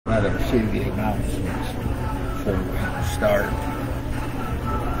let them see the announcements before we start.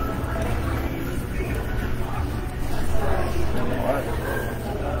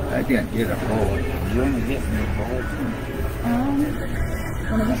 I didn't get a bullet. You want to get me a bullet?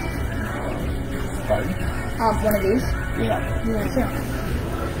 One of these? Pardon? One of these? Yeah. Yeah, sure.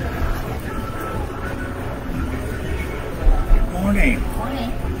 Morning.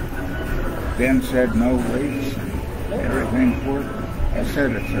 Morning. Ben said no leaks and everything's working. I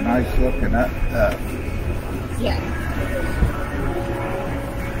said it's a nice looking up. Yeah.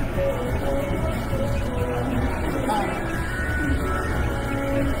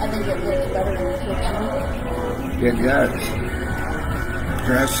 I think it looks better than the camera. It does.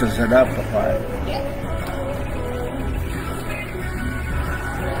 Dresses it up a lot. Yeah.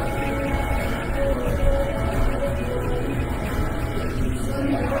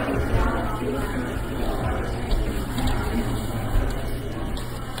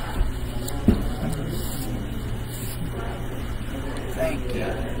 Thank you.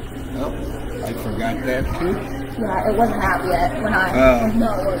 Oh, I forgot that too. Yeah, it wasn't out yet when I.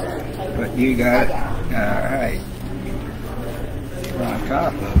 No, it wasn't. But you got it. All right. You're on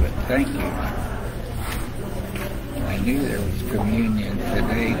top of it. Thank you. I knew there was communion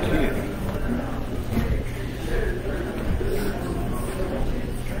today too.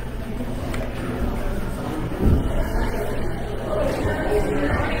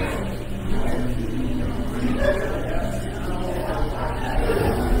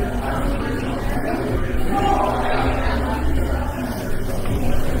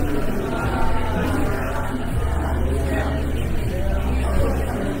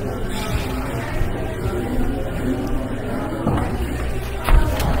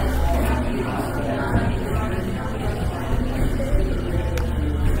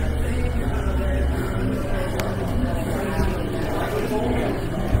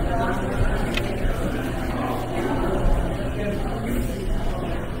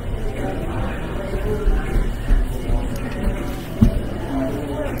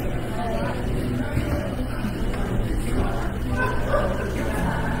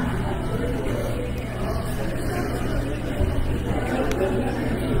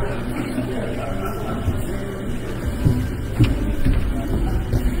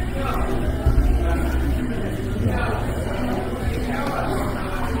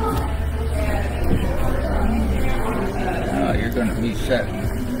 You're going to be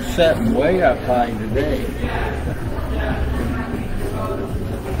setting way up high today.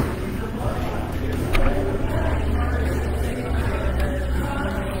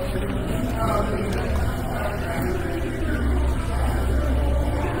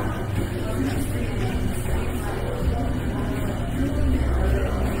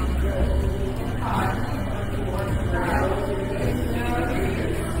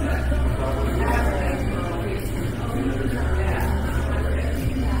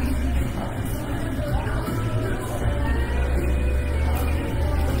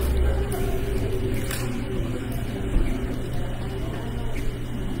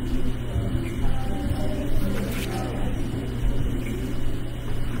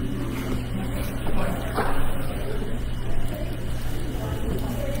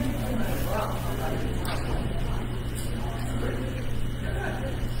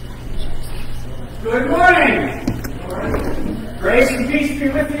 Good morning. Grace and peace be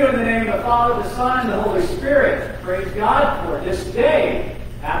with you in the name of the Father, the Son, and the Holy Spirit. Praise God for this day.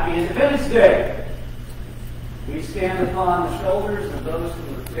 Happy Independence Day. We stand upon the shoulders of those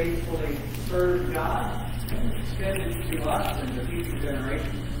who have faithfully served God and extended to us and to future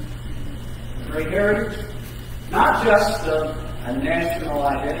generations. A great heritage, not just of a national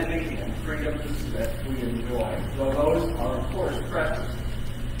identity and freedoms that we enjoy, though those are of course precious.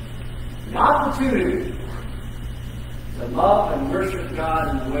 The opportunity to love and worship God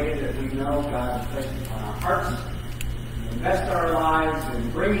in the way that we know God has placed upon our hearts, and invest our lives in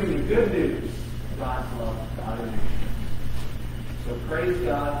bringing the good news of God's love to other nations. So praise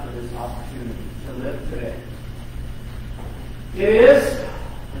God for this opportunity to live today. It is a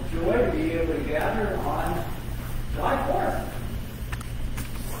joy to be able to gather on July 4th.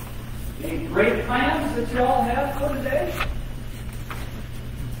 Any great plans that you all have for today?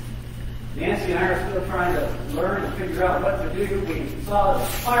 Nancy and I are still trying to learn and figure out what to do. We saw the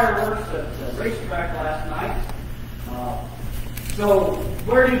fireworks at the racetrack last night. So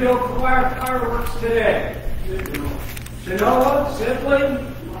where do you go for fireworks today? Genoa, Simply,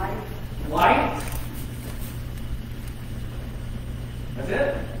 Light. That's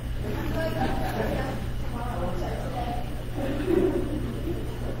it?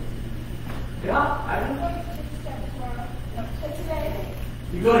 Yeah, I don't know.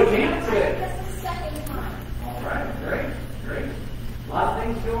 You go go to camp today? That's the second time. All right, great, great. A lot of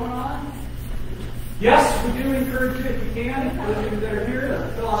things going on. Yes, we do encourage you, if you can, those of you that are here, to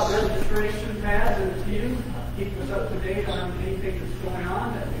fill out registration pads in the queue. Keep us up to date on anything that's going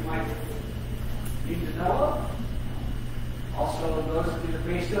on that we might need to know of. Also, those of you that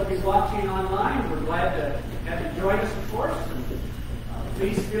may still be watching online, we're glad to have you join us, of course. And,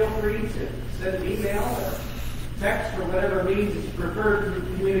 please feel free to send an email or text or whatever means that you prefer for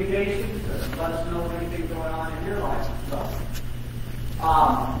communication to let us know of anything going on in your life. So,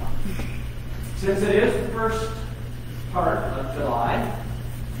 since it is the first part of July,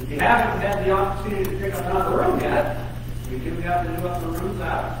 if you haven't had the opportunity to pick up another room yet, we do have the new upper rooms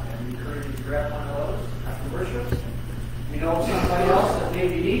out, and we encourage you to grab one of those after worship. If you know somebody else that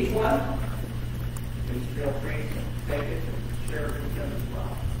maybe needs one, please feel free to take it and share it with them as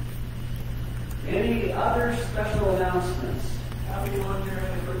well. Any other special announcements? Happy 1 year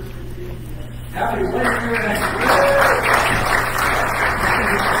anniversary. Happy 1 year anniversary.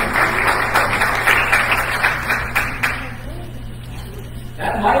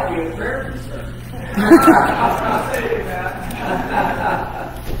 That might be a prayer concern. I'll say that.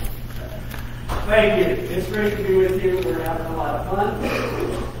 Thank you. It's great to be with you. We're having a lot of fun.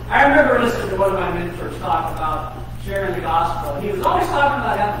 I remember listening to one of my mentors talk about sharing the gospel. He was always talking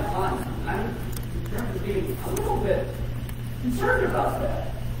about having fun. And I remember being a little bit concerned about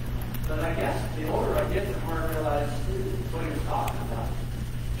that. But I guess the older I get, the more I realize what he was talking about.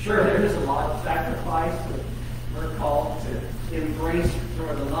 Sure, there is a lot of sacrifice that we're called to embrace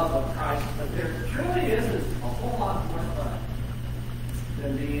for the love of Christ, but there truly isn't a whole lot more fun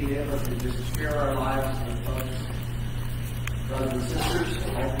than being able to just share our lives with folks, brothers and sisters,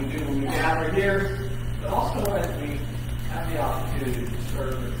 like we do when we gather here, but also as we have the opportunity to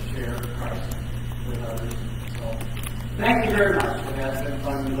serve and share Christ with others. So, thank you very much. It has been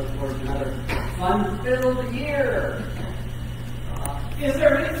fun. We look forward to another fun-filled year. Is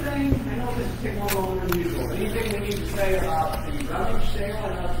there anything, I know this will take more longer than usual, anything we need to say about the rummage sale? I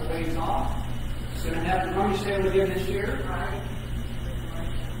know it's a ways off. Going to have the rummage sale again this year? Right.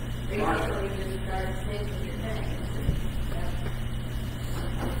 Basically, just start saving your things.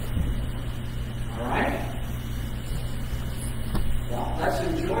 All right. Well, let's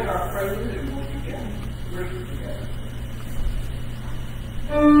enjoy our prelude and we'll begin worship together.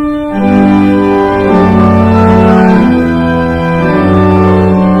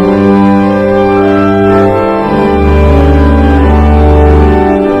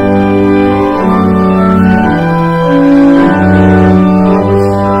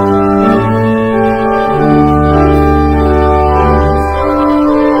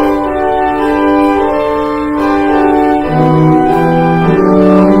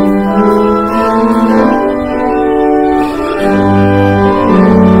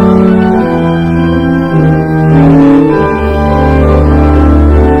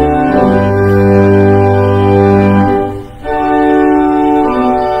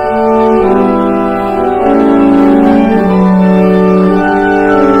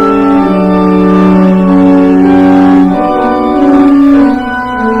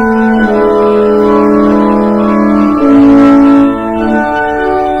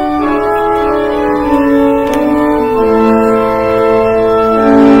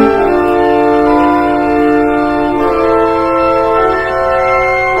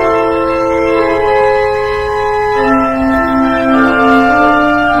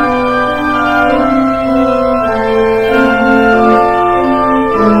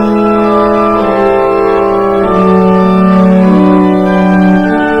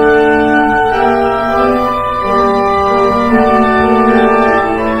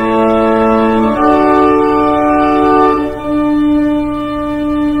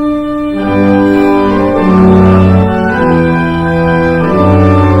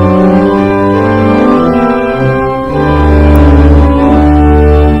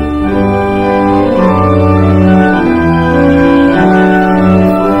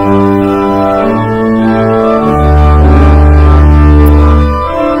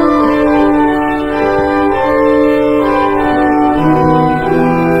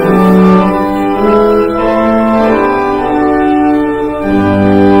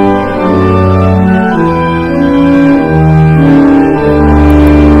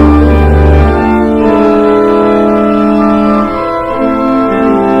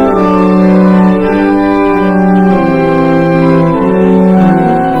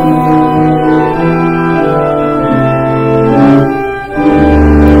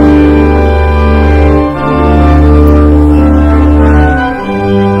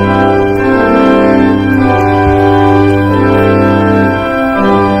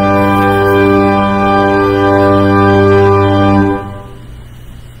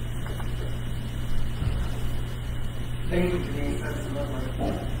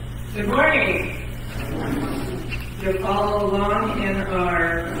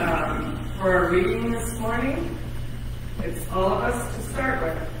 for our reading this morning, it's all of us to start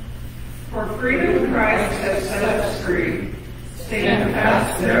with. For freedom Christ has set us free. Stand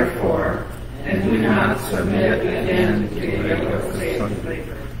fast, therefore, and do not submit again to the yoke of slavery.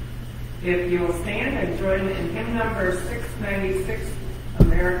 If you will stand and join in hymn number 696,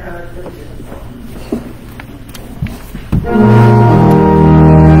 America the Beautiful.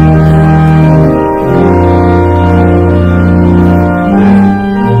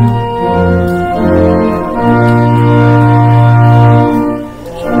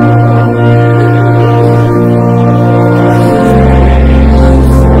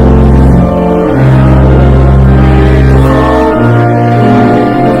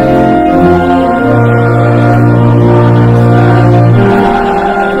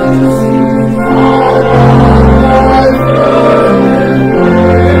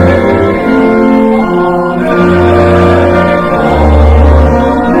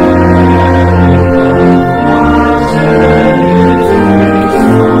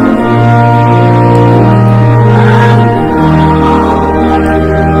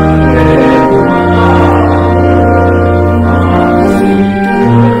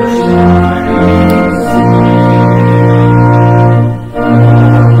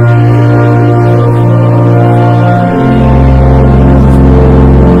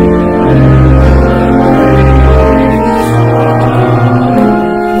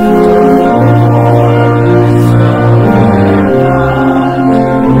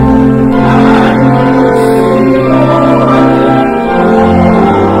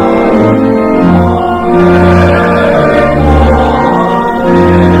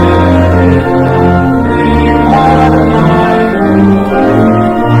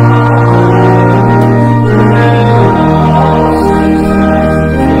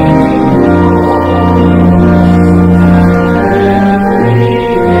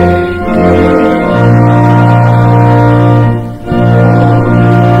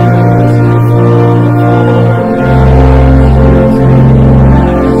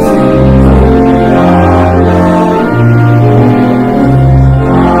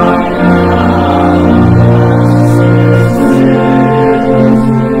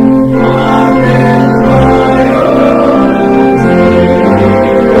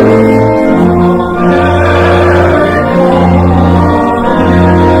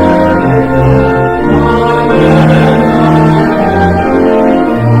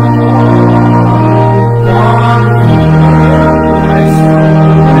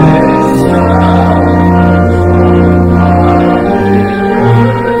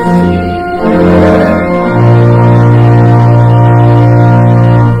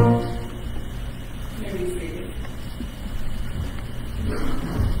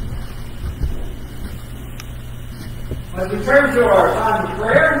 As we turn to our time of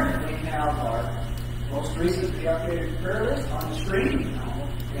prayer, we have our most recently updated prayer list on the screen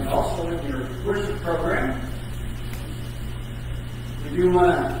and also in your worship program. We do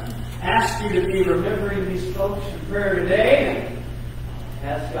want to ask you to be remembering these folks in prayer today, and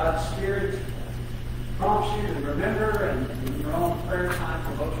as God's Spirit prompts you to remember and in your own prayer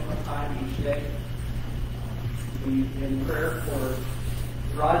time, devotional time each day. Be in prayer for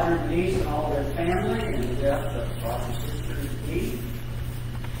Roger and Denise and all their family and the death of Roger's sister Denise.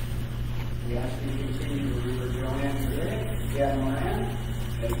 We ask you to continue to remember Joanne today, Gavin Moran,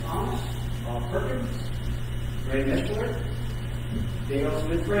 Eddie Thomas, Bob Perkins, Ray Mishler, Dale's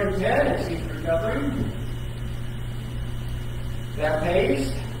good friend Ted as he's recovering, Beth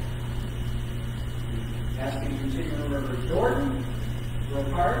Hayes. Ask you to continue to remember Jordan, Will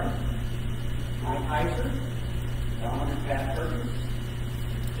Hart, Mike Heiser, Don and Pat Perkins,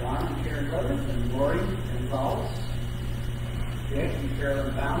 John and Karen Brothers, and Lori and Wallace, Dick and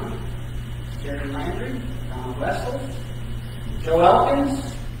Carolyn Bounty, Jerry Landry, Don Wessel, Joe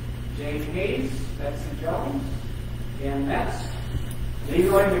Elkins, James Hayes, Betsy Jones, Dan Metz,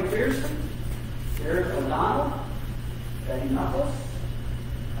 Leroy McPherson, Eric O'Donnell, Betty Knuckles,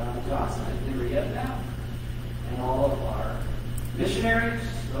 Don Johnson, and Henriette now, and all of our missionaries,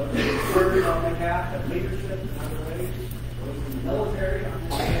 those who serve on behalf of leadership in other ways, those in the military, on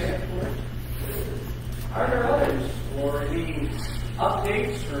the airport. Are there others or any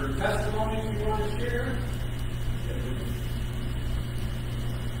updates or testimonies you want to share?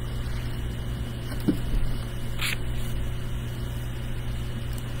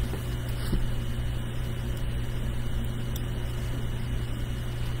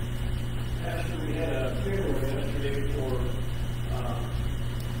 Actually, we had a funeral yesterday for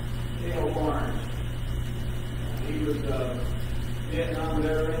Dale Barnes. He was a Vietnam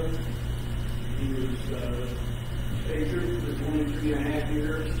veteran. He was state trooper for 23 2.5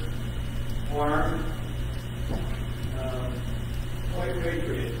 years, armed, quite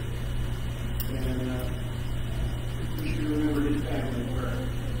patriot. And we should remember his family in prayer.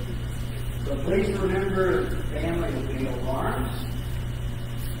 So please remember the family of Neil Barnes.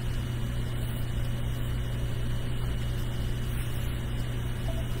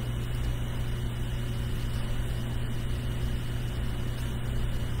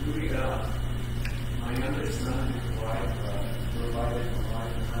 My youngest son and his wife provided a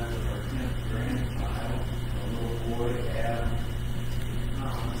lifetime of our 10th grandchild, a little boy, Adam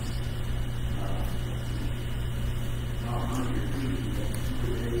Thomas. Not 100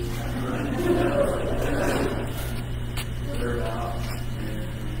 They're out and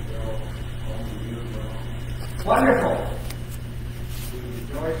they'll all be doing well. Wonderful. We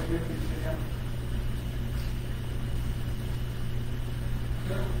rejoice with you, Sam.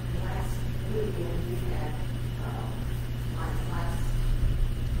 Last weekend we had my class,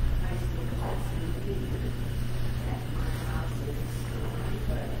 high school class meeting at my house in Story,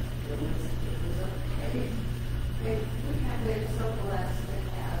 but it was okay. And we have been so blessed to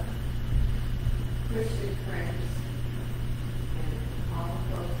have Christian friends, and all of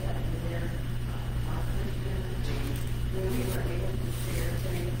those that were there are Christian, and we were able to share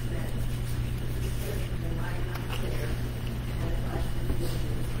things that they might not share.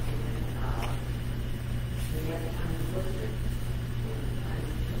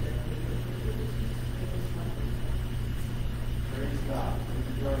 Praise God. We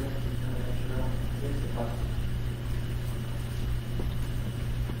rejoice with you, Cheryl. It's a blessing.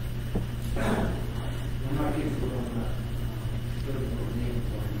 I'm not giving you a little name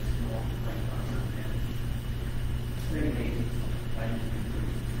for you, small thing on your head. It's very amazing. Thank you.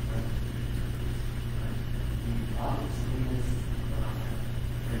 Obviously, this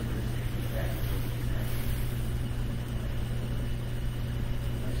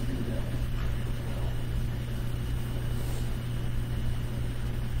let's do that.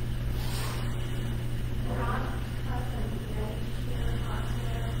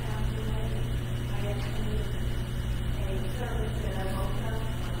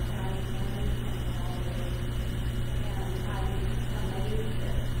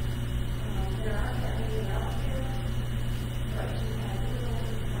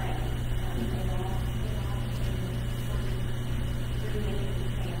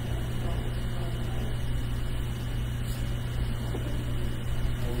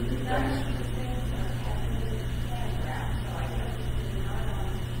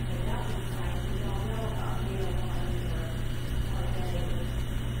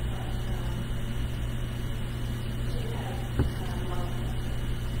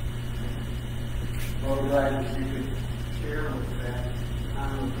 Well, we're glad that you could share with that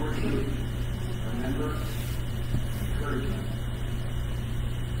time of worship. Remember, encouragement.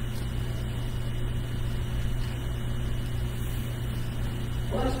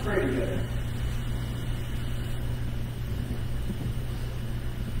 Well, let's pray together.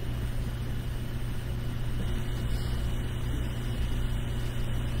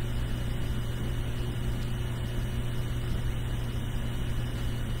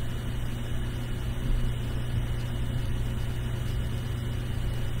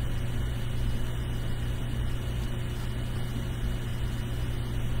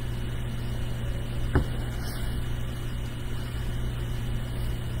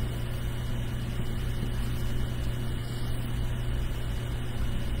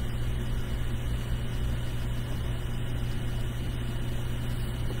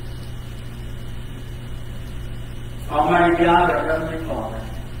 Almighty God, our Heavenly Father,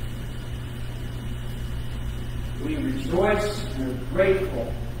 we rejoice and are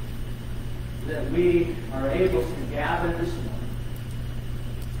grateful that we are able to gather this morning,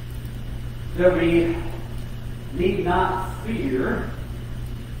 that we need not fear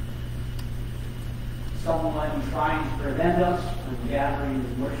someone trying to prevent us from gathering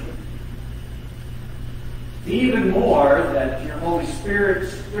in worship. Even more, that your Holy Spirit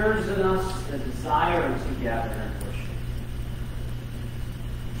stirs in us the desire to gather in worship,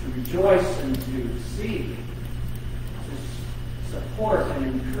 to rejoice and to seek, to support and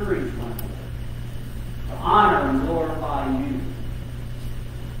encourage one another, to honor and glorify you.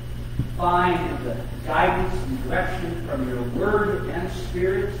 Find the guidance and direction from your word and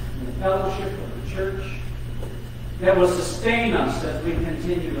spirit in the fellowship of the church that will sustain us as we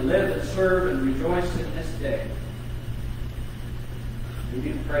continue to live and serve and rejoice in this day. We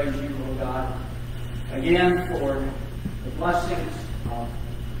do praise you, O God, again for the blessings of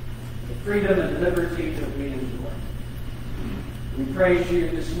the freedom and liberty that we enjoy. We praise you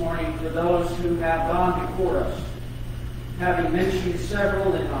this morning for those who have gone before us, having mentioned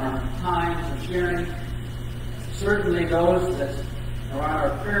several in our times of sharing, certainly those that are on our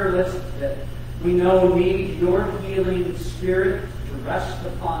prayer list that we know need your healing spirit to rest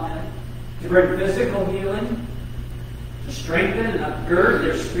upon them, to bring physical healing, to strengthen and upgird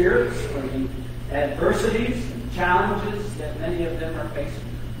their spirits for the adversities and challenges that many of them are facing,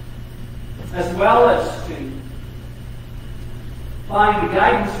 as well as to find the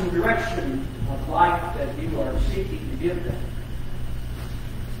guidance and direction of life that you are seeking to give them.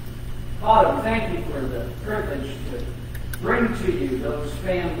 Father, we thank you for the privilege to bring to you those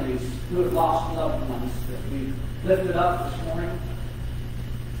families who have lost loved ones that we lifted up this morning.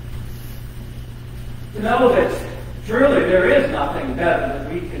 To know that truly there is nothing better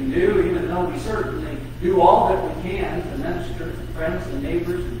that we can do, even though we certainly do all that we can to minister to friends and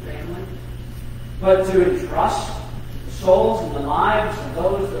neighbors and family, but to entrust the souls and the lives of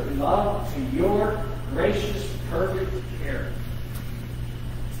those that we love to your gracious, perfect care.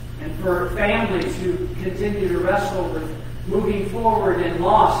 And for families who continue to wrestle with moving forward in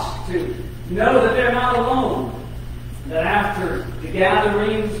loss, to know that they're not alone. That after the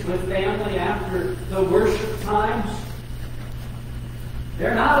gatherings with family, after the worship times,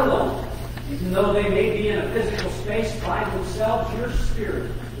 they're not alone. Even though they may be in a physical space by themselves, your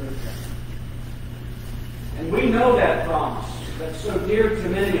spirit is with them. And we know that promise that's so dear to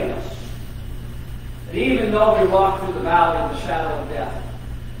many of us. That even though we walk through the valley of the shadow of death,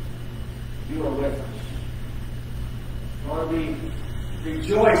 you are with us. Lord, we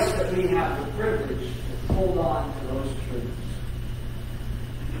rejoice that we have the privilege to hold on to those truths.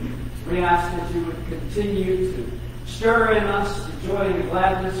 We ask that you would continue to stir in us the joy and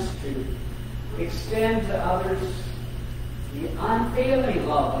gladness to extend to others the unfailing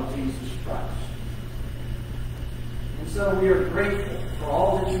love of Jesus Christ. And so we are grateful for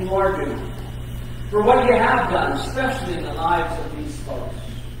all that you are doing, for what you have done, especially in the lives of these folks,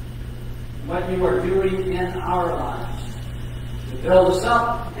 what you are doing in our lives, to build us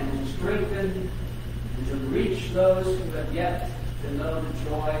up and to strengthen and to reach those who have yet to know the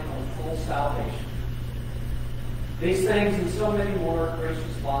joy of full salvation. These things and so many more,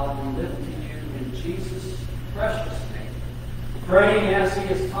 gracious Father, we lift to you in Jesus' precious name, praying as he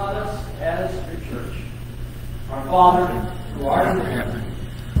has taught us as the church. Our Father, who art in heaven,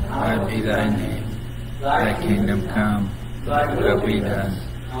 hallowed be thy name. Thy kingdom come, thy will be done,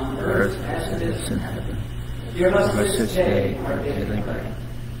 on earth as it is in heaven. Give us this day our daily bread,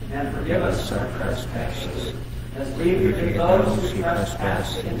 and forgive us our trespasses, as we forgive those who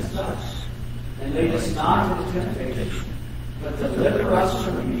trespass against us. And lead us not into temptation, but deliver us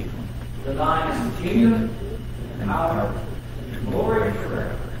from evil. For thine is the kingdom, and power, and glory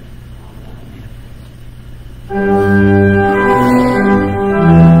forever.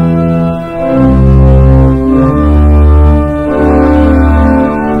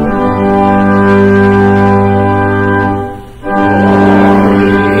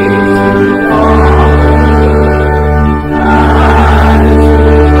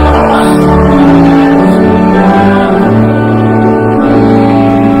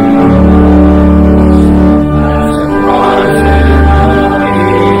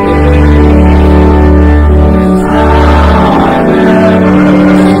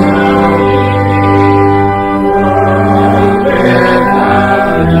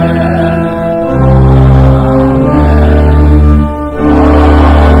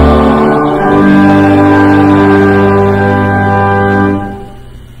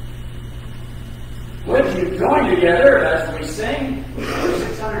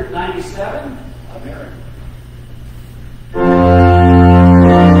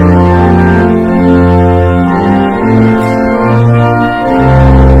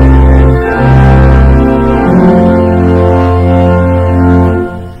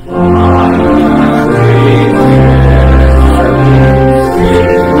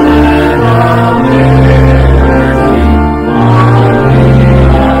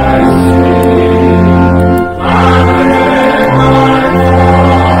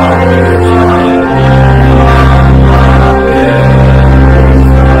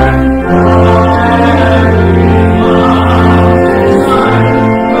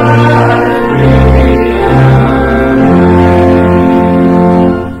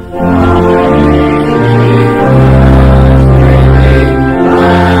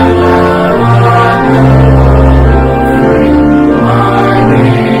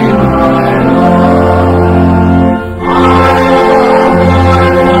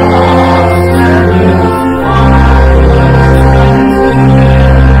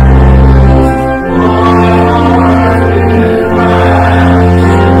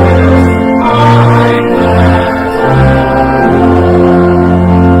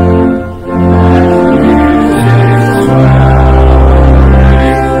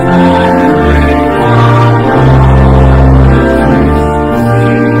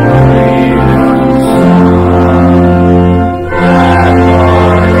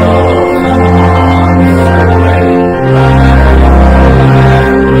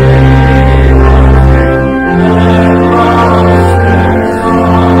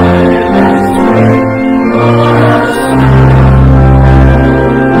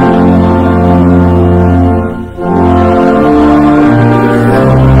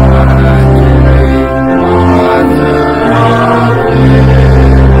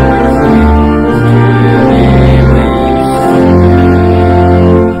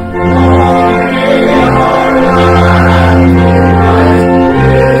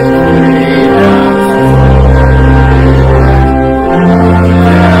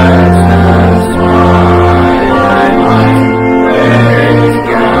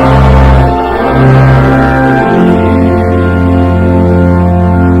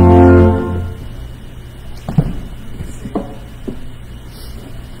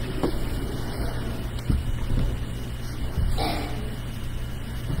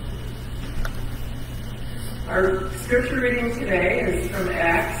 Our scripture reading today is from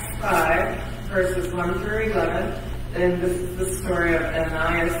Acts 5, verses 1 through 11, and this is the story of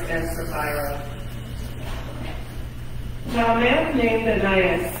Ananias and Sapphira. Now a man named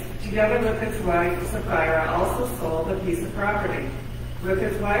Ananias, together with his wife Sapphira, also sold a piece of property. With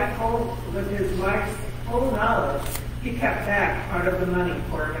his wife's whole knowledge, he kept back part of the money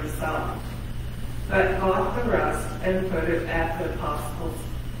for himself, but bought the rest and put it at the apostles'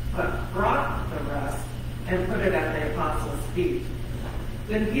 brought the rest and put it at the apostles' feet.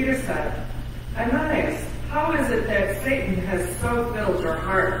 Then Peter said, Ananias, how is it that Satan has so filled your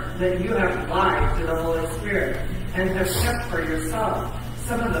heart that you have lied to the Holy Spirit and have kept for yourself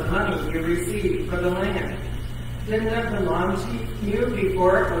some of the money you received for the land? Didn't it belong to you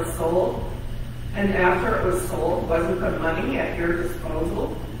before it was sold? And after it was sold, wasn't the money at your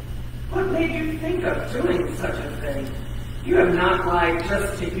disposal? What made you think of doing such a thing? You have not lied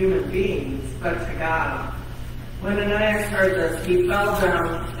just to human beings, but to God. When Ananias heard this, he fell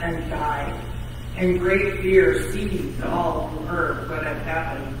down and died, and great fear seized all who heard what had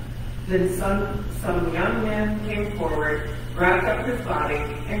happened. Then some young men came forward, wrapped up his body,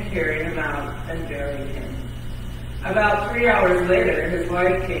 and carried him out and buried him. About 3 hours later, his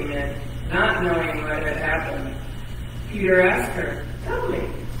wife came in, not knowing what had happened. Peter asked her, Tell me,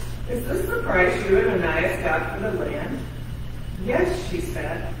 is this the price you and Ananias got for the land? Yes, she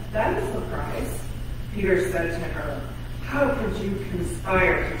said, that is the price. Peter said to her, How could you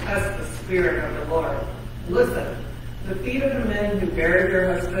conspire to test the Spirit of the Lord? Listen, the feet of the men who buried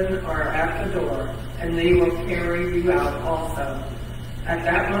your husband are at the door, and they will carry you out also. At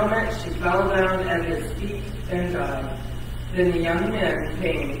that moment, she fell down at his feet and died. Then the young men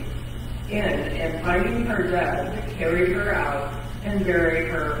came in, and finding her dead, carried her out and buried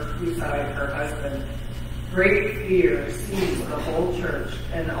her beside her husband. Great fear seized the whole church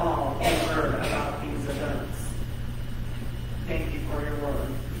and all who heard about these events. Thank you for your word,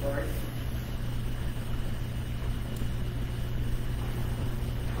 Lord.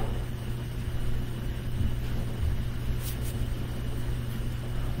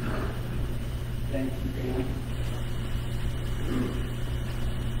 Thank you, Dan.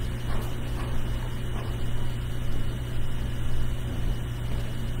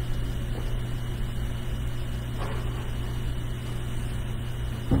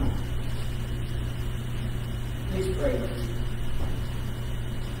 Please pray.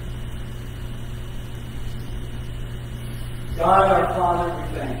 God our Father,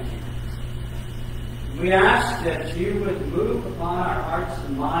 we thank you. We ask that you would move upon our hearts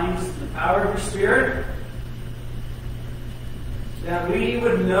and minds in the power of your Spirit, that we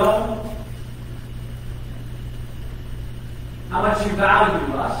would know how much you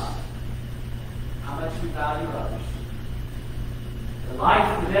value us, how much you value others. The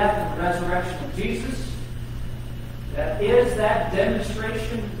life, the death, and the resurrection of Jesus, that is that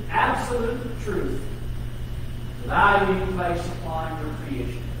demonstration of absolute truth, the value you place upon your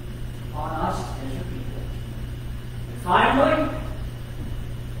creation, upon us as your people. And finally,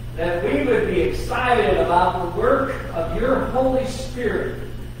 that we would be excited about the work of your Holy Spirit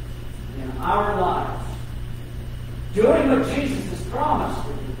in our lives, doing what Jesus has promised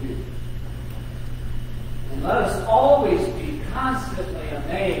we would do. And let us always be constantly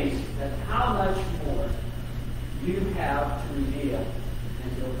amazed at how much more you have to reveal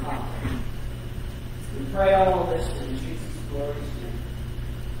and to accomplish. We pray all of this in Jesus' glorious name.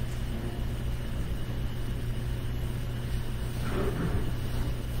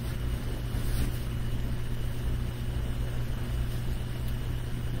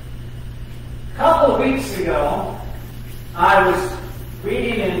 A couple of weeks ago, I was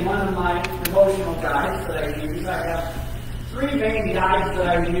reading in one of my devotional guides that I use. I have 3 main guides that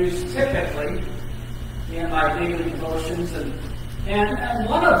I use typically in my daily devotions, and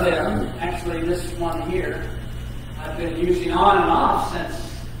one of them, actually this one here, I've been using on and off since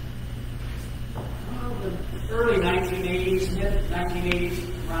the early 1980s,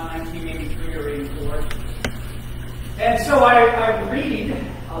 mid-1980s, around 1983 or 84. And so I read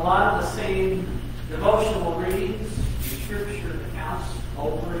a lot of the same devotional readings, the scripture accounts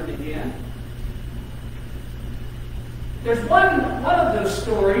over and again. There's one of those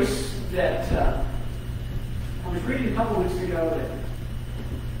stories that I was reading a couple weeks ago that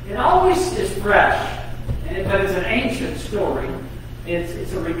it always is fresh, but it's an ancient story.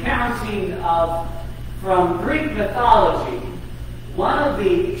 It's a recounting of, from Greek mythology, one of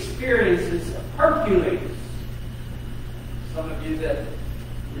the experiences of Hercules. Some of you that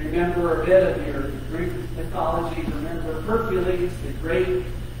remember a bit of your Greek mythology remember Hercules, the great,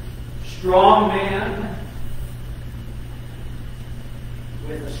 strong man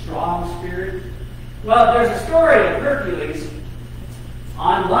with a strong spirit. Well, there's a story of Hercules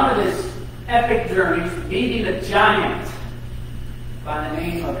on one of his epic journeys meeting a giant by the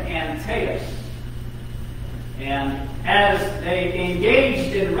name of Antaeus. And as they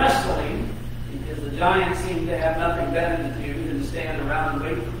engaged in wrestling, because the giant seemed to have nothing better to do than to stand around and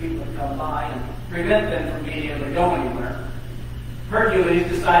wait for people to come by and prevent them from being able to go anywhere, Hercules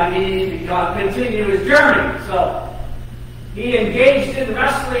decided he needed to continue his journey. So he engaged in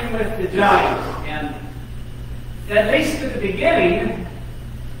wrestling with the giant, and at least at the beginning,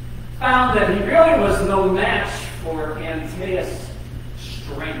 found that he really was no match for Antaeus'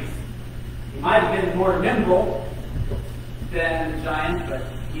 strength. He might have been more nimble than the giant, but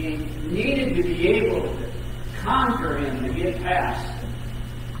he needed to be able to conquer him and get past.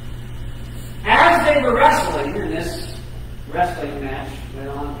 As they were wrestling, and this wrestling match went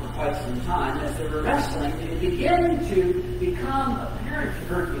on for quite some time, as they were wrestling, it began to become apparent to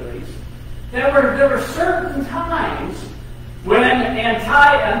Hercules that there were certain times when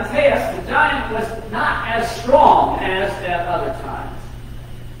Antaeus, the giant, was not as strong as at other times.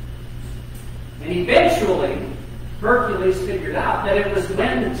 And eventually, Hercules figured out that it was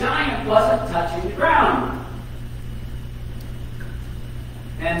when the giant wasn't touching the ground.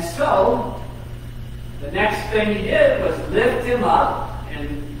 And so, the next thing he did was lift him up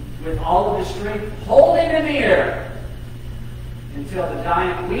and with all of his strength hold him in the air until the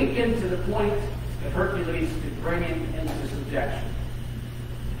giant weakened to the point that Hercules could bring him into subjection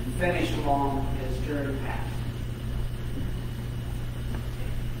and finish along his journey past.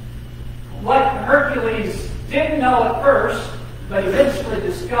 What Hercules didn't know at first, but eventually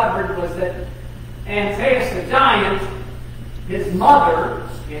discovered, was that Antaeus the giant, his mother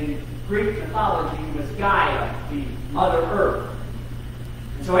in Greek mythology was Gaia, the Mother Earth.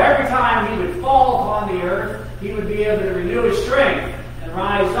 And so every time he would fall upon the earth, he would be able to renew his strength and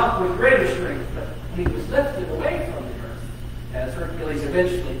rise up with greater strength. But when he was lifted away from the earth, as Hercules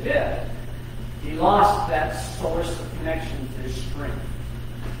eventually did, he lost that source of connection to his strength.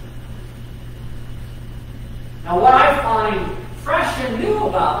 Now, what I find fresh and new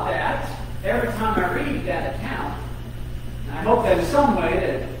about that, every time I read that account, and I hope that in some way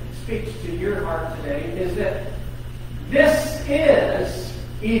that speaks to your heart today, is that this is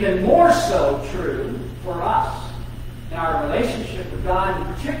even more so true for us in our relationship with God,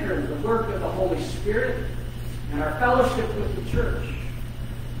 in particular the work of the Holy Spirit and our fellowship with the church.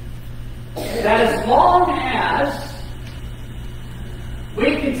 That as long as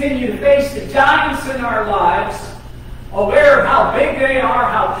we continue to face the giants in our lives, aware of how big they are,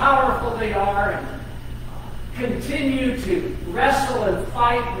 how powerful they are, and continue to wrestle and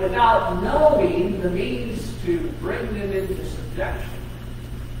fight without knowing the means to bring them into subjection,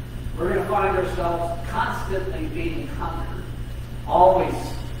 we're going to find ourselves constantly being conquered, always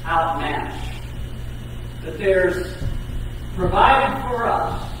outmatched. But there's provided for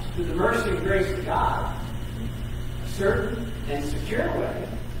us, through the mercy and grace of God, a certain and secure way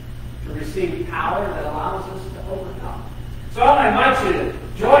to receive power that allows us to overcome. So I want to invite you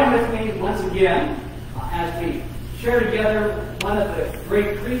to join with me once again as we share together one of the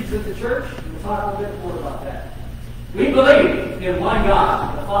great creeds of the church. We'll talk a little bit more about that. We believe in one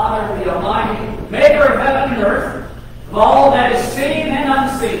God, the Father, the Almighty, maker of heaven and earth, of all that is seen and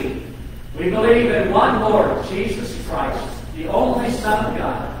unseen. We believe in one Lord, Jesus Christ, the only Son of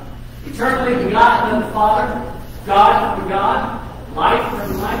God, eternally begotten of the Father, God from God, light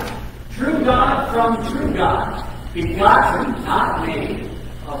from light, true God from true God, begotten, not made,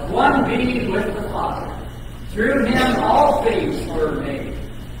 of one being with the Father. Through him all things were made.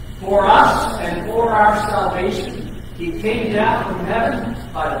 For us and for our salvation, he came down from heaven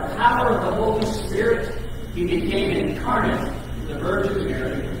by the power of the Holy Spirit. He became incarnate of the Virgin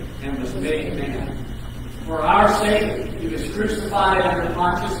Mary and was made man. For our sake, he was crucified under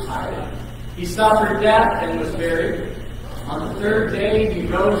Pontius Pilate. He suffered death and was buried. On the third day, he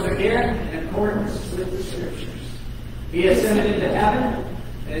rose again in accordance with the Scriptures. He ascended into heaven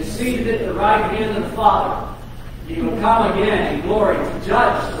and is seated at the right hand of the Father. He will come again in glory to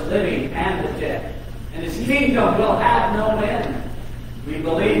judge the living and the dead. And his kingdom will have no end. We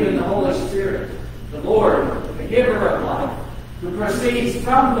believe in the Holy Spirit, the Lord, the giver of life, who proceeds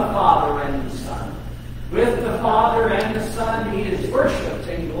from the Father and the Son. With the Father and the Son, he is worshipped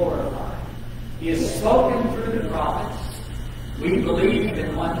and glorified. He is spoken through the prophets. We believe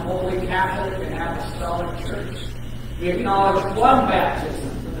in one holy Catholic and Apostolic Church. We acknowledge one baptism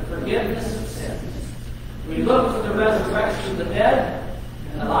for the forgiveness of sins. We look for the resurrection of the dead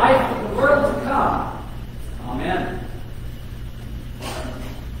and the life of the world to come. Amen.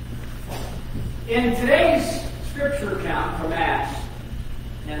 In today's scripture account from Acts,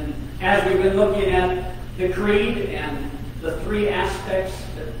 and as we've been looking at the creed and the three aspects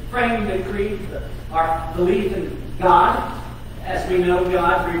that frame the creed, our belief in God, as we know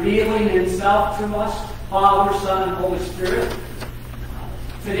God revealing Himself to us, Father, Son, and Holy Spirit.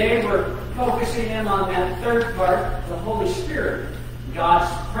 Today we're focusing in on that third part, the Holy Spirit, God's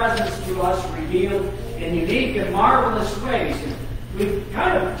presence to us revealed in unique and marvelous ways. And we've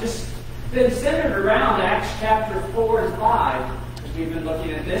kind of just been centered around Acts chapter 4 and 5 as we've been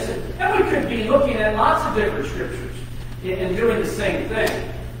looking at this. And we could be looking at lots of different scriptures and doing the same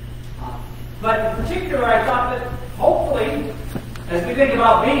thing. But in particular, I thought that hopefully, as we think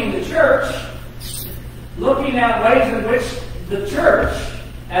about being the church, looking at ways in which the church,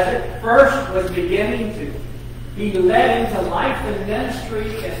 as it first was beginning to be led into life and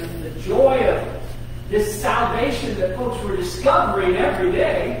ministry and the joy of this salvation that folks were discovering every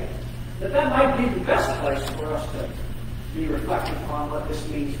day, that might be the best place for us to be reflecting upon what this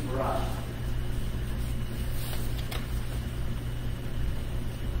means for us.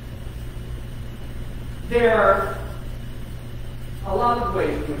 There are a lot of ways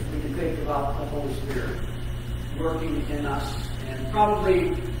in which we can think about the Holy Spirit working in us, and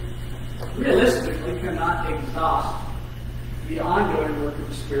probably realistically cannot exhaust the ongoing work of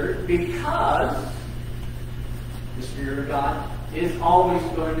the Spirit, because the Spirit of God is always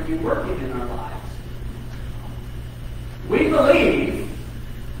going to be working in our lives. We believe,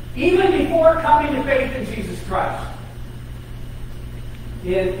 even before coming to faith in Jesus Christ,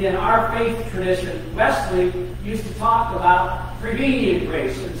 in our faith tradition, Wesley used to talk about prevenient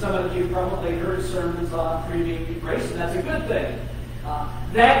grace, and some of you probably heard sermons on prevenient grace, and that's a good thing.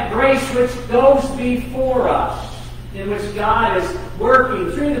 That grace which goes before us, in which God is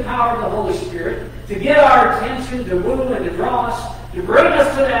working through the power of the Holy Spirit to get our attention, to woo and to draw us, to bring us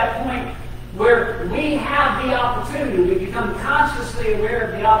to that point where we have the opportunity, we become consciously aware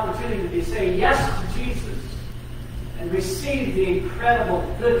of the opportunity to say yes to Jesus and receive the incredible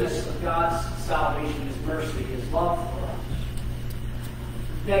goodness of God's salvation, His mercy, His love for us.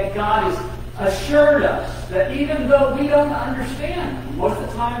 That God has assured us that even though we don't understand, most of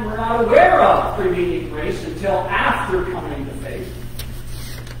the time we're not aware of prevenient grace until after coming to faith,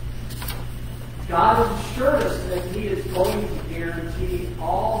 God has assured us that He is going to guarantee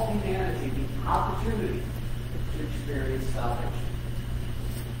all humanity the opportunity to experience salvation.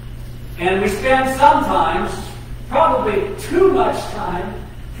 And we spend sometimes, probably too much time,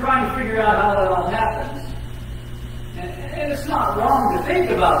 trying to figure out how that all happens. And it's not wrong to think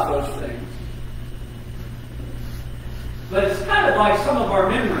about those things. But it's kind of like some of our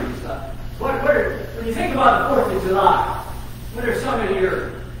memories. When you think about the 4th of July, what are some of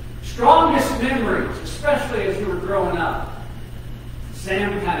your strongest memories, especially as you were growing up?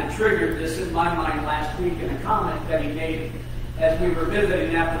 Sam kind of triggered this in my mind last week in a comment that he made as we were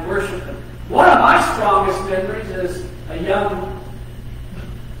visiting after worship. One of my strongest memories as a young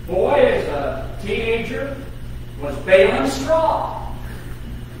boy, as a teenager, was baling straw.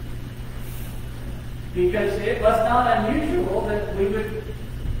 Because it was not unusual that we would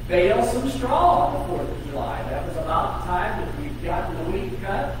bale some straw on the 4th of July. That was about the time that we'd gotten the wheat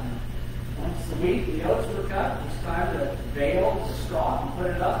cut. Once the wheat and the oats were cut, it was time to bale the straw and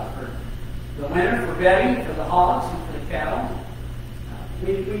put it up for the winter, for bedding, for the hogs, and for the cattle.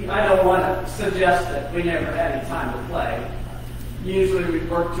 I don't want to suggest that we never had any time to play. Usually we'd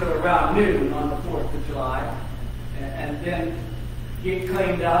work till around noon on the 4th of July, and then get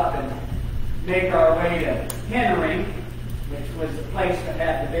cleaned up and make our way to Henry, which was the place that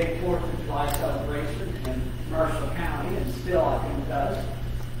had the big 4th of July celebration in Marshall County, and still I think does.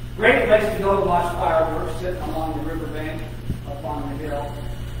 Great place to go to watch fireworks, sitting along the riverbank up on the hill.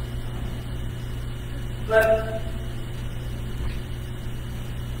 But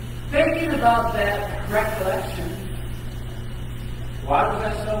thinking about that recollection, why was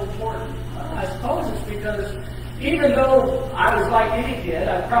that so important? Well, I suppose it's because even though I was like any kid,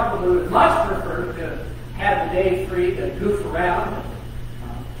 I probably would much prefer to have the day free to goof around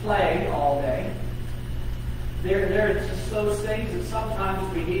and play all day. There are just those things that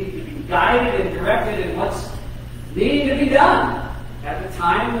sometimes we need to be guided and directed in what's needing to be done at the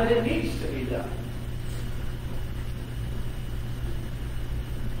time that it needs to be done.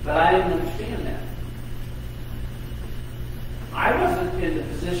 But I didn't understand that. I wasn't in the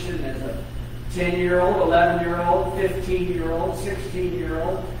position as a 10-year-old, 11-year-old, 15-year-old,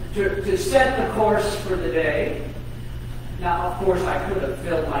 16-year-old to set the course for the day. Now, of course, I could have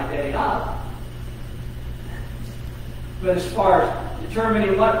filled my day up. But as far as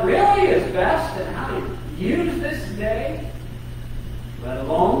determining what really is best and how to use this day, let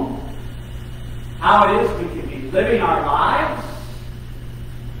alone how it is we can be living our lives,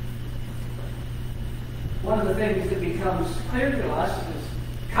 one of the things that becomes clear to us is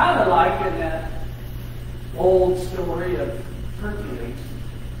kind of like in that old story of Hercules.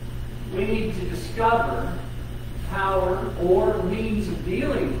 We need to discover power or means of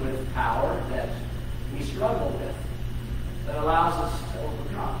dealing with power that we struggle with, that allows us to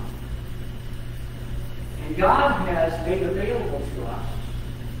overcome. And God has made available to us,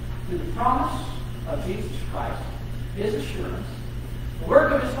 through the promise of Jesus Christ, His assurance, the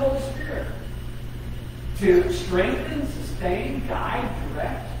work of His Holy Spirit, to strengthen, sustain, guide,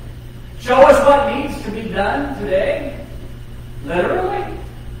 direct, show us what needs to be done today. Literally.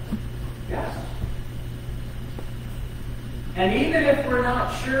 Yes. And even if we're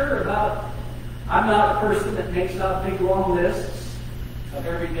not sure about, I'm not a person that makes out big long lists of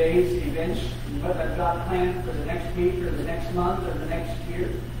every day's events and what I've got planned for the next week or the next month or the next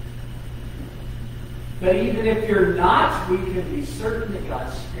year. But even if you're not, we can be certain that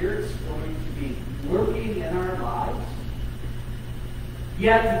God's Spirit's going to be working in our lives.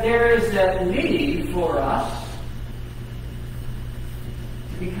 Yet there is that need for us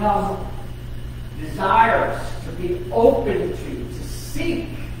to become desirous, to be open to seek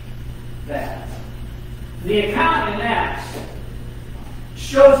that. The account in Acts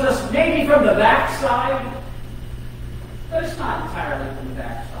shows us maybe from the backside, but it's not entirely from the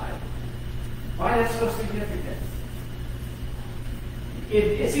backside. Why that's so significant?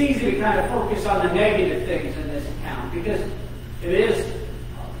 It's easy to kind of focus on the negative things in this account because it is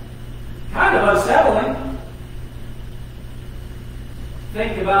kind of unsettling.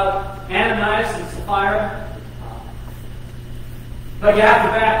 Think about Ananias and Sapphira. But you have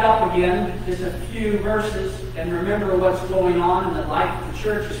to back up again just a few verses and remember what's going on in the life of the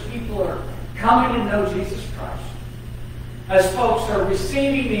church as people are coming to know Jesus Christ. As folks are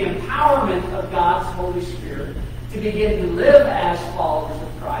receiving the empowerment of God's Holy Spirit to begin to live as followers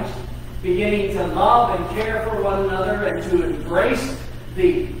of Christ, beginning to love and care for one another and to embrace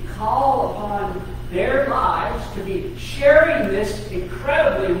the call upon their lives to be sharing this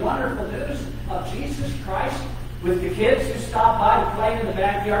incredibly wonderful news of Jesus Christ with the kids who stop by to play in the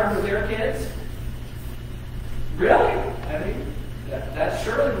backyard with their kids. Really? I mean, that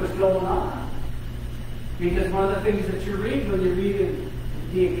surely was going on. Because one of the things that you read when you read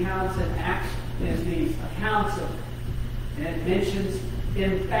the accounts in Acts is these accounts of, and it mentions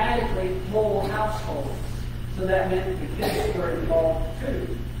emphatically whole households. So that meant the kids were involved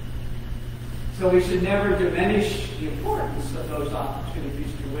too. So we should never diminish the importance of those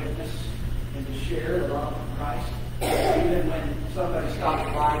opportunities to witness and to share the love of Christ. Even when somebody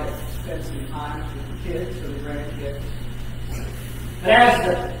stops by to spend some time with the kids or the grandkids. But as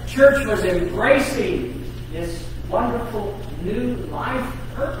the church was embracing this wonderful new life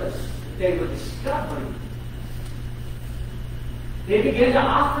purpose that they were discovering, they began to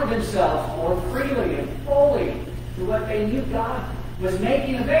offer themselves more freely and fully to what they knew God was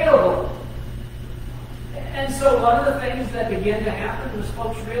making available. And so one of the things that began to happen was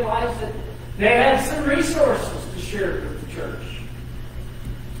folks realized that they had some resources to share with the church.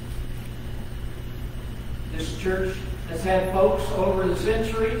 This church has had folks over the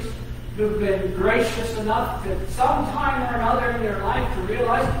centuries who've been gracious enough to sometime or another in their life to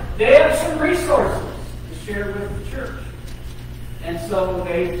realize they have some resources to share with the church. And so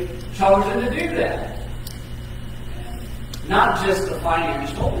they've chosen to do that. Not just the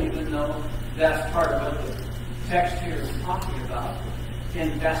financial, even though that's part of what the text here is talking about.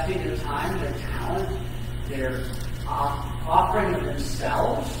 Investing their time, their talent, their offering of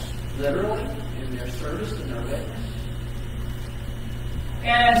themselves, literally, in their service and their witness.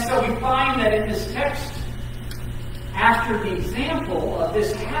 And so we find that in this text, after the example of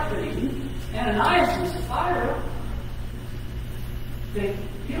this happening, Ananias and Sapphira, they,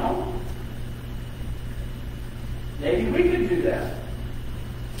 maybe we could do that.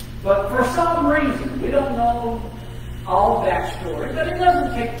 But for some reason, we don't know all backstory, but it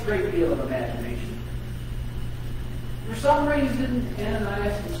doesn't take a great deal of imagination. For some reason,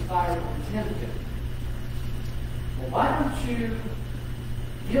 Ananias and Sapphira were tempted. Well, why don't you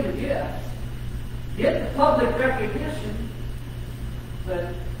give a gift, get the public recognition,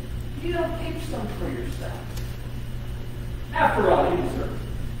 but keep some for yourself. After all, you deserve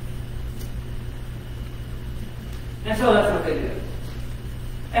it. And so that's what they did.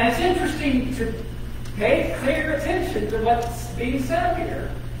 And it's interesting to pay clear attention to what's being said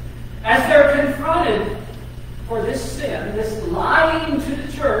here. As they're confronted for this sin, this lying to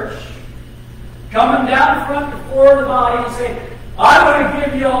the church, coming down front before the body and saying, I'm going to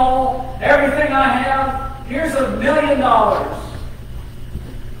give you all everything I have. Here's $1 million.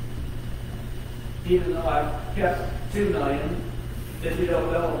 Even though I've kept $2 million that you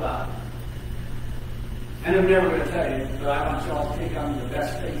don't know about. And I'm never going to tell you, but I want you all to think I'm the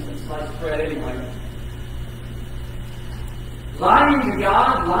best things in sliced bread anyway. Lying to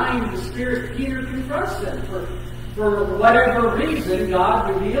God, lying to the Spirit, Peter confronts them. For whatever reason, God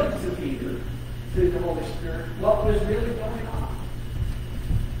revealed to Peter, through the Holy Spirit, what was really going on.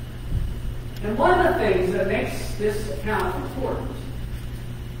 And one of the things that makes this account important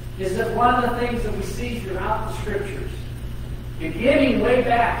is that one of the things that we see throughout the Scriptures, beginning way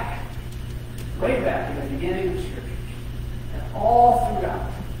back in the beginning of the Scriptures, and all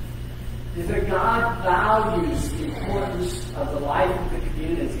throughout, is that God values the importance of the life of the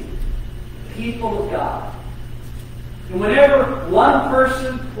community, the people of God. And whenever one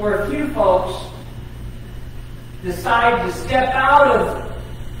person or a few folks decide to step out of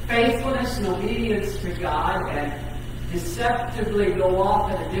faithfulness and obedience to God and deceptively go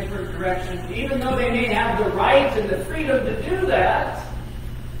off in a different direction, even though they may have the right and the freedom to do that,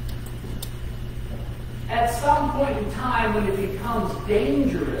 at some point in time when it becomes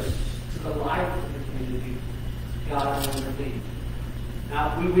dangerous to the life of the community, God will intervene.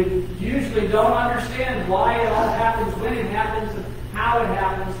 Now, we would usually don't understand why it all happens, when it happens, and how it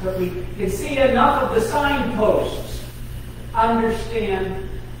happens, but we can see enough of the signposts, understand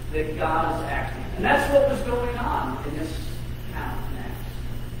that God is acting. And that's what was going on in this account in Acts.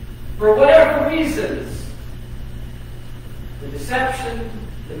 For whatever reasons, the deception,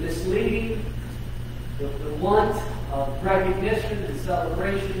 the misleading, the want of recognition and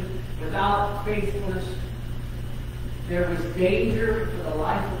celebration without faithfulness, there was danger for the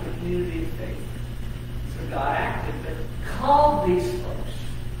life of the community of faith. So God acted, but called these folks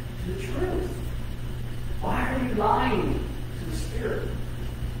to the truth. Why are you lying to the Spirit?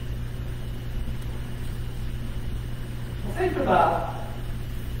 Well, think about,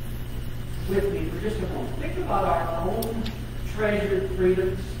 with me for just a moment, think about our own treasured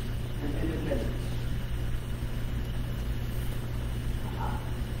freedoms and independence.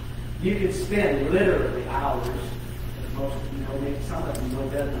 You could spend literally hours, as most of you know, maybe some of you know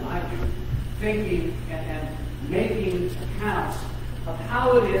better than I do, thinking and making accounts of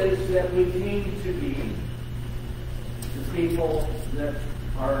how it is that we came to be the people that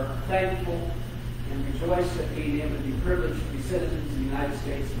are thankful and rejoice at being able to be privileged to be citizens of the United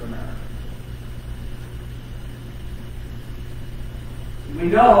States of America. We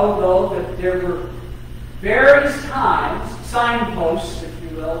know, though, that there were various times, signposts, if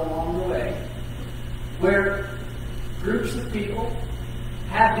you will, along the way, where groups of people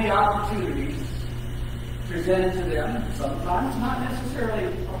had the opportunities presented to them, sometimes not necessarily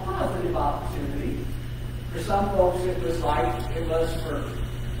a positive opportunity. For some folks it was like it was for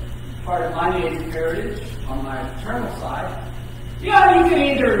part of my native heritage on my paternal side. Yeah, you can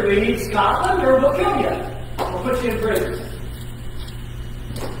either leave Scotland or we'll kill you. We'll put you in prison.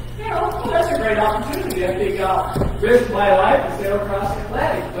 You know, well, that's a great opportunity. I think I'll risk my life and sail across the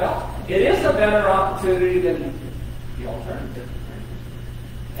Atlantic. Well, it is a better opportunity than the alternative.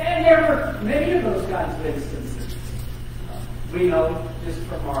 And there were many of those kinds of instances. We know, just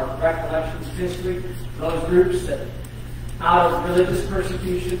from our recollections of history, those groups that, out of religious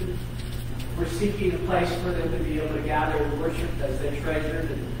persecution, were seeking a place for them to be able to gather and worship as they treasured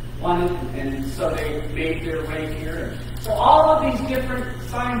and wanted, and so they made their way here. So all of these different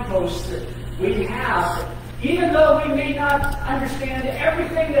signposts that we have, even though we may not understand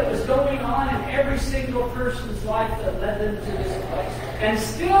everything that was going on in every single person's life that led them to this place, and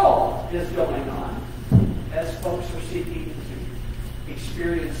still is going on, as folks are seeking to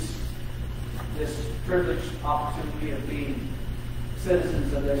experience this privileged opportunity of being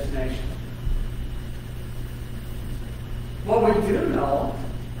citizens of this nation. What we do know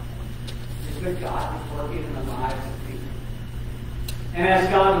is that God is working in the lives of people. And as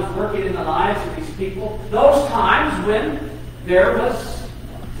God was working in the lives of these people, those times when there was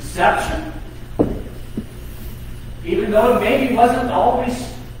deception, even though it maybe wasn't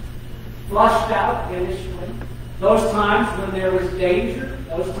always flushed out initially, those times when there was danger,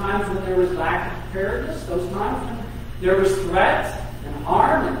 those times when there was lack of preparedness, those times when there was threat and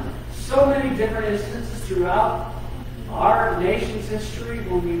harm, and so many different instances throughout our nation's history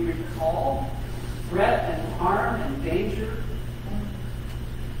when we recall threat and harm and danger.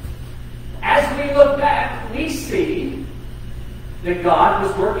 As we look back, we see that God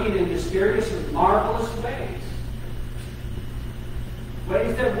was working in mysterious and marvelous ways.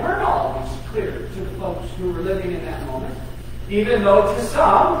 Ways that weren't always clear to the folks who were living in that moment, even though to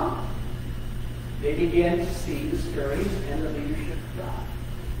some, they began to see the stirrings and the leadership of God.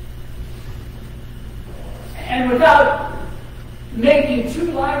 And without making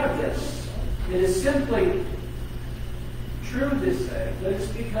too light of this, it is simply true this day, but it's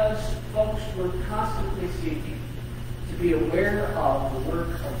because folks were constantly seeking to be aware of the work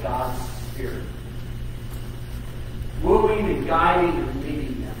of God's Spirit, wooing and guiding and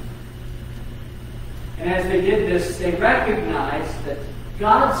leading them. And as they did this, they recognized that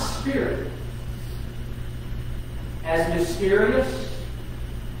God's Spirit, as mysterious,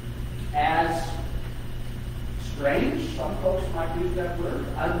 as strange, some folks might use that word,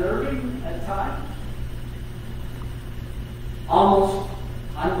 unnerving at times, almost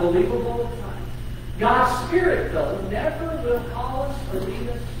unbelievable at times. God's Spirit, though, never will call us or lead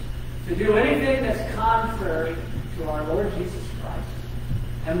us to do anything that's contrary to our Lord Jesus Christ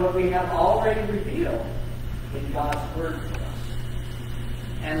and what we have already revealed in God's Word to us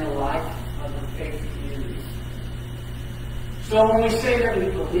and the life of the faith community. So when we say that we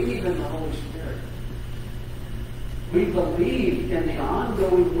believe in the Holy Spirit, we believe in the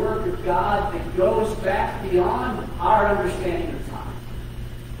ongoing work of God that goes back beyond our understanding of time.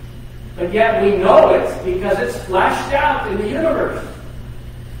 But yet we know it because it's fleshed out in the universe.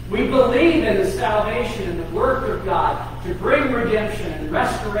 We believe in the salvation and the work of God to bring redemption and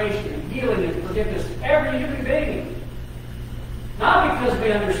restoration and healing and forgiveness to every human being. Not because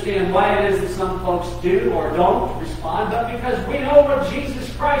we understand why it is that some folks do or don't respond, but because we know what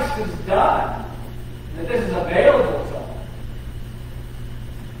Jesus Christ has done. That this is available to all.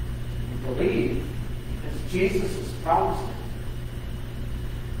 We believe, as Jesus has promised it,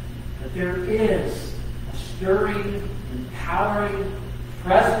 that there is a stirring, empowering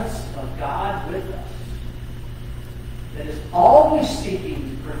presence of God with us that is always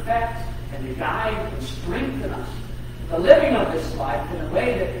seeking to perfect and to guide and strengthen us in the living of this life in a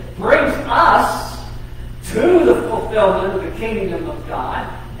way that brings us to the fulfillment of the kingdom of God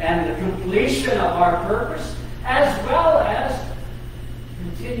and the completion of our purpose, as well as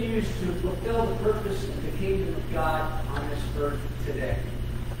continues to fulfill the purpose of the kingdom of God on this earth today.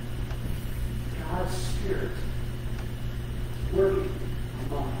 God's Spirit working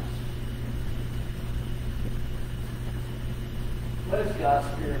among us. What is God's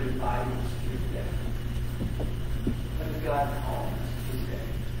Spirit inviting us to today? What is God calling us to today?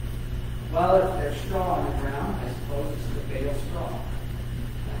 Well, if there's straw on the ground, I suppose it's to bale straw.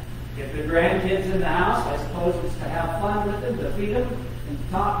 If the grandkids in the house, I suppose it's to have fun with them, to feed them, and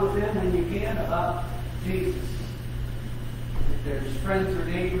to talk with them when you can about Jesus. If there's friends or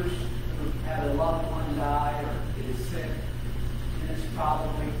neighbors who had a loved one die or is sick, then it's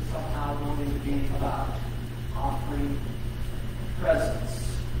probably somehow going to be about offering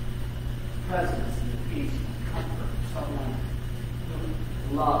presence and peace and comfort to someone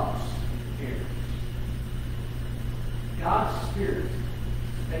who loves and cares. God's Spirit is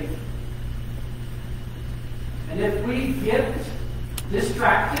faithful. And if we get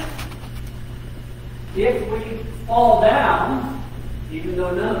distracted, if we fall down, even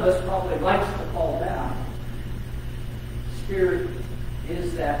though none of us probably likes to fall down, Spirit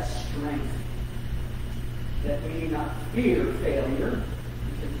is that strength that we do not fear failure,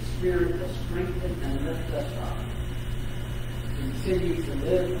 because the Spirit will strengthen and lift us up. Continue to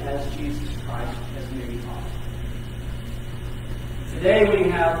live as Jesus Christ has made possible. Today we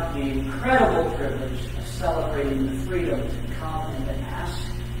have the incredible privilege of celebrating the freedom to come and to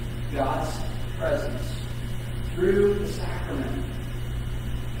ask God's presence through the sacrament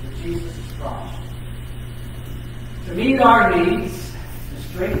that Jesus has promised. To meet our needs, to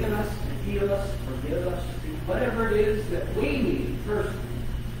strengthen us, to heal us, forgive us, to do whatever it is that we need personally,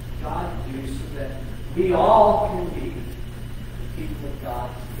 God do so that we all can be the people of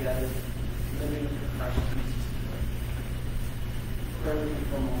God together, living for Christ Jesus. Pray with me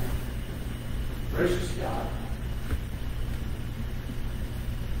for a moment. Gracious God,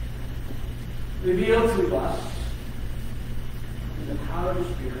 reveal to us in the power of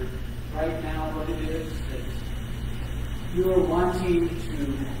the Spirit right now what it is that you are wanting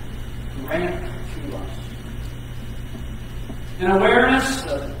to grant to us. An awareness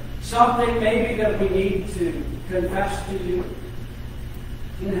of something maybe that we need to confess to you.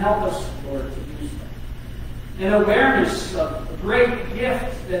 And help us, Lord, to do so. An awareness of the great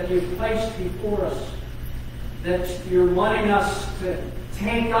gift that you've placed before us, that you're wanting us to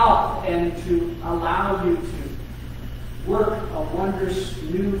take up and to allow you to work a wondrous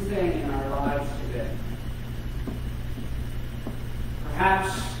new thing in our lives today.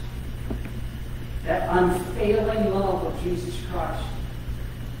 Perhaps that unfailing love of Jesus Christ,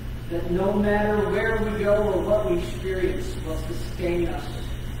 that no matter where we go or what we experience will sustain us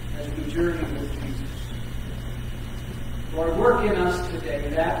as we journey with Jesus. Lord, work in us today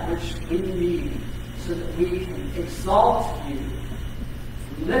that which we need so that we can exalt you,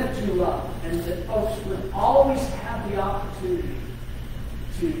 lift you up, and that folks would always have the opportunity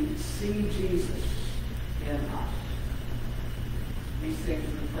to see Jesus in us. These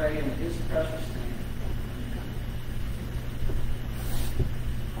things we pray in His precious name.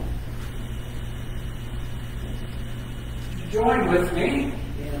 Join with me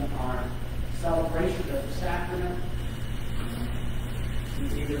in our celebration of the sacrament. You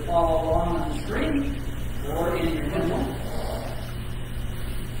can either follow along on the screen or in your hymnal.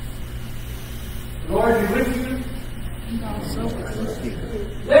 The Lord be with you.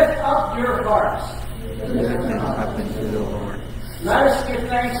 Lift up your hearts. Lift them up into the Lord. Let us give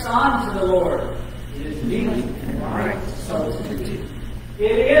thanks unto the Lord. It is meet and right so to do.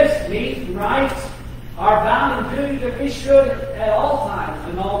 It is meet and right, our bounden duty, that we should at all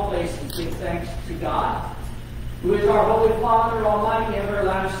times, in all places, give thanks to God, who is our Holy Father, Almighty,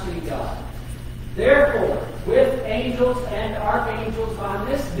 everlasting God. Therefore, with angels and archangels on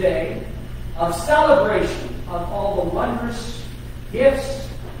this day of celebration of all the wondrous gifts,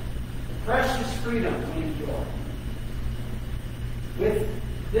 the precious freedom we enjoy, with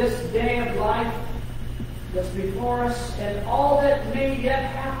this day of life that's before us and all that may yet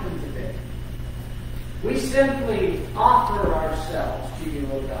happen today, we simply offer ourselves to you,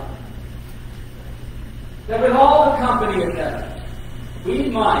 O God, that with all the company of heaven, we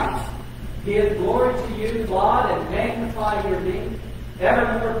might give glory to you, God, and magnify your name,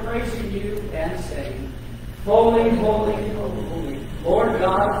 evermore praising you and saying, Holy, holy, holy, Lord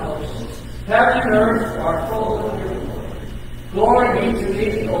God of hosts, heaven and earth are full of your glory. Glory be to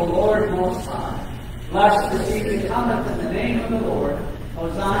thee, O Lord Most High. Blessed is he that cometh in the name of the Lord.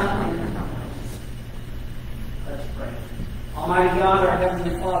 Hosanna in the highest. Let's pray. Almighty God, our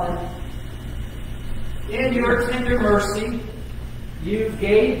Heavenly Father, in your tender mercy, you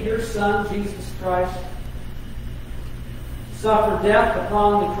gave your Son, Jesus Christ, suffer death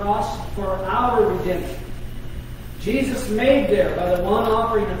upon the cross for our redemption. Jesus made there, by the one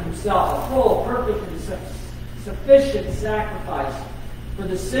offering of himself, a full, perfect, and sufficient sacrifice for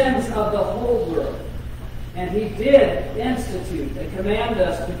the sins of the whole world. And he did institute and command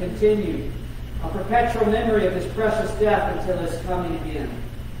us to continue a perpetual memory of his precious death until his coming again.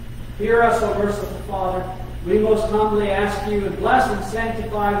 Hear us, O merciful Father. We most humbly ask you, and bless and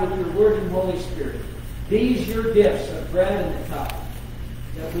sanctify with your word and Holy Spirit these your gifts of bread and the cup,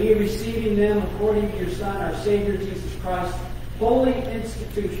 that we, receiving them according to your Son, our Savior, Jesus Christ, holy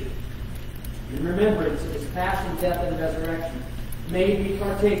institution, in remembrance of his passion, death, and resurrection, may be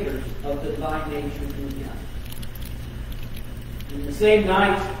partakers of the divine nature through him. In the same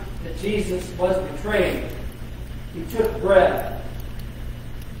night that Jesus was betrayed, he took bread.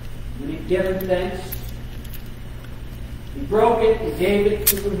 When he'd given thanks, he broke it, he gave it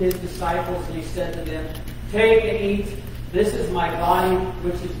to his disciples, and he said to them, Take and eat. This is my body,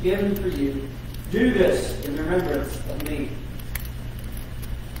 which is given for you. Do this in remembrance of me.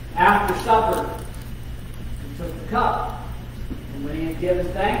 After supper, he took the cup, and when he had given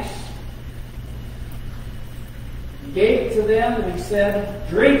thanks, he gave it to them, and he said,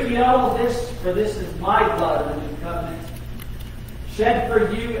 Drink ye all of this, for this is my blood of the new covenant, shed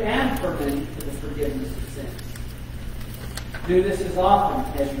for you and for many for the forgiveness of sins. Do this as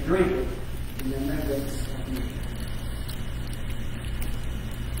often as you drink it in remembrance of me.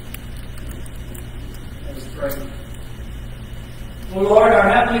 Let us pray. O Lord, our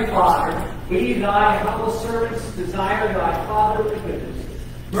Heavenly Father, we, thy humble servants, desire thy fatherly goodness,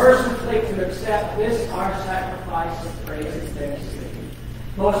 mercifully to accept this our sacrifice of praise and thanksgiving.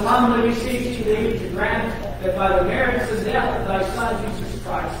 Most humbly beseech thee to grant that by the merits and death of thy Son, Jesus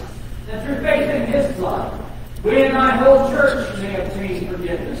Christ, and through faith in his blood, we and thy whole church may obtain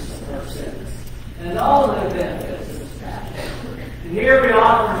forgiveness of our sins, and all the benefits of this passion. And here we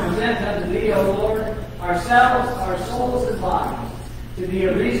offer and present unto thee, O Lord, ourselves, our souls, and bodies, to be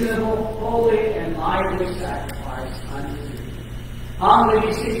a reasonable, holy, and lively sacrifice unto thee. Humbly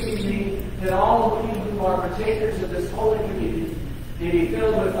beseeching thee that all we who are partakers of this holy communion may be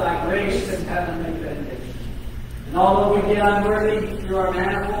filled with thy grace and heavenly benediction. And although we get unworthy through our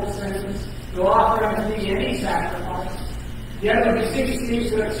manifold sins, to offer unto thee any sacrifice, yet we beseech thee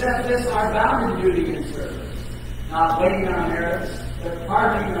to accept this our bounden duty and service, not weighing our merits, but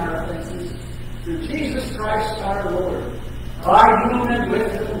pardoning our offenses, through Jesus Christ our Lord, by whom and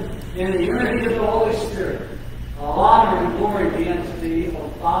with whom, in the unity of the Holy Spirit, all honor and glory be unto thee, O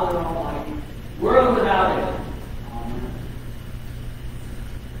Father Almighty, world without end. Amen.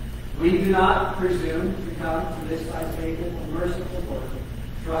 We do not presume to come to this thy faithful and merciful work,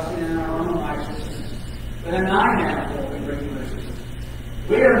 trusting in our own righteousness, but in thy manifold and great mercy.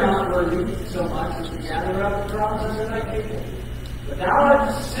 We are not worthy so much as to gather up the crumbs under thy table, But thou art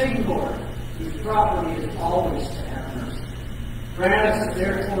the same Lord, whose property is always to have mercy. Grant us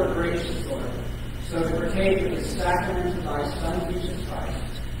therefore, gracious Lord, so to partake of the sacrament of thy Son, Jesus Christ,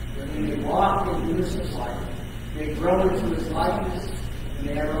 that we may walk in newness of life, may grow into his likeness, and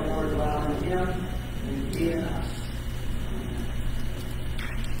may evermore dwell in him, and be in us.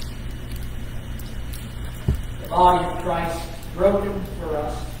 The body of Christ broken for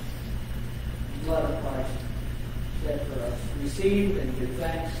us, the blood of Christ shed for us. Receive and give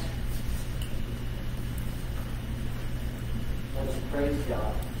thanks. Let us praise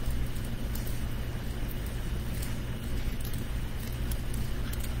God.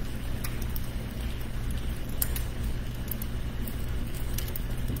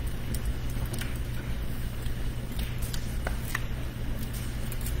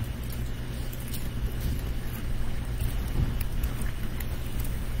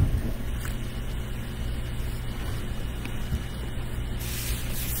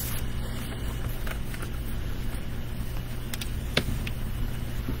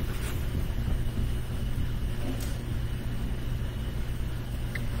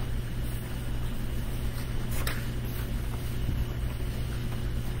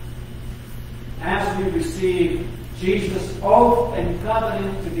 As we receive Jesus' oath and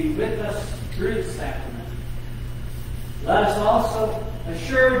covenant to be with us through the sacrament, let us also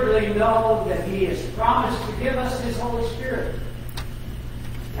assuredly know that he has promised to give us his Holy Spirit.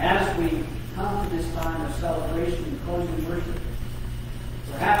 As we come to this time of celebration and closing worship,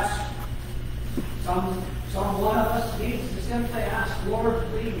 perhaps some one of us needs to simply ask, Lord,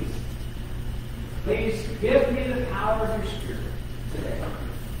 please give me the power of your Spirit today.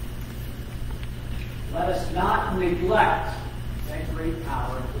 Let us not neglect that great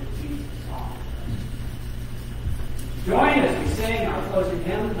power that Jesus offers us. Join as we sing our closing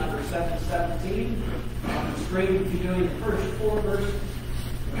hymn, number 717. On the screen, we'll be doing the first 4 verses.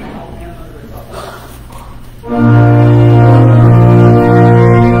 All hymn under the bubble.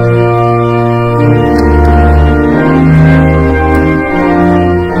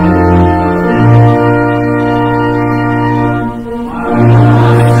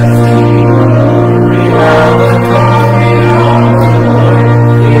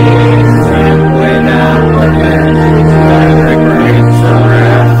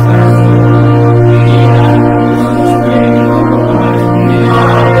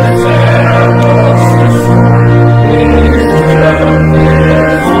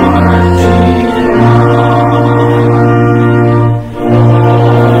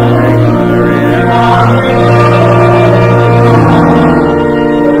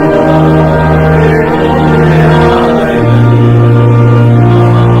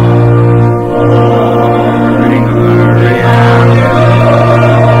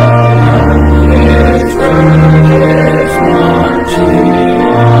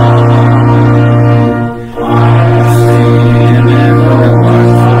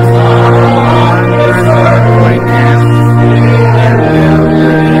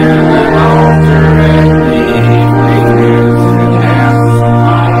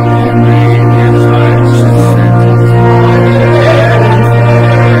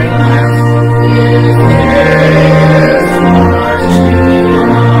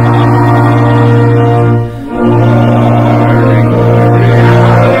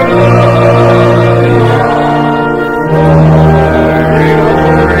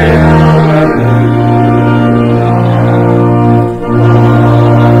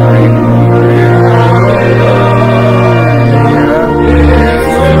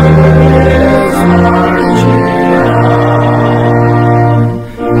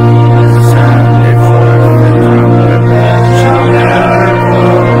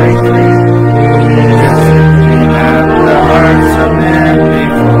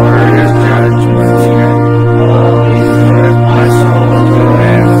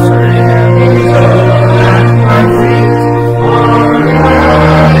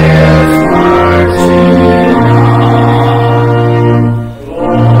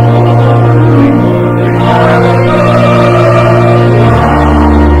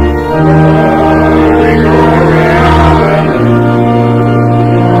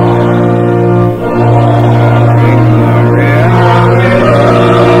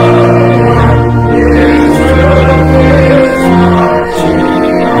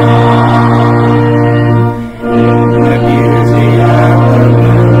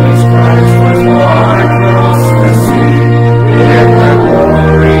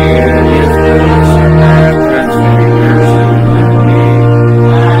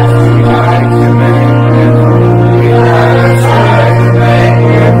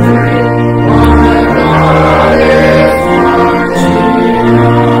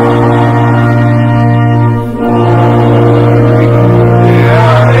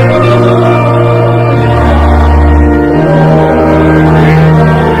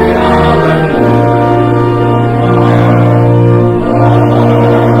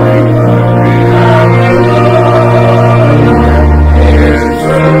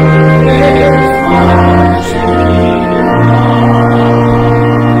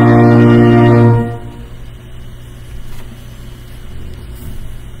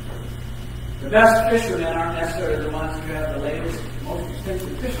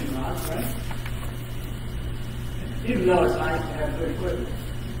 fishing rods, right? Even though it's nice to have good equipment.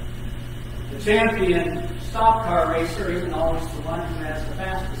 The champion stock car racer isn't always the one who has the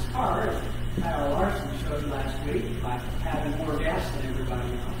fastest car, as Kyle Larson showed last week, by having more gas than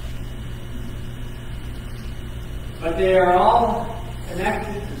everybody else. But they are all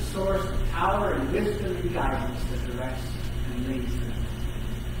connected to the source of power and wisdom and guidance that directs and leads them.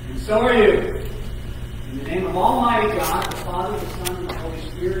 And so are you. In the name of Almighty God, the Father, the Son, and the Holy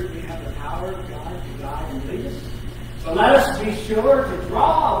Spirit, we have the power of God to guide and lead us. So let us be sure to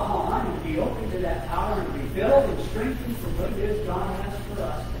draw upon and be open to that power and be filled and strengthened for what it is God has for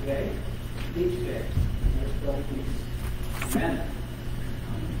us today, each day. Let's go peace. Amen.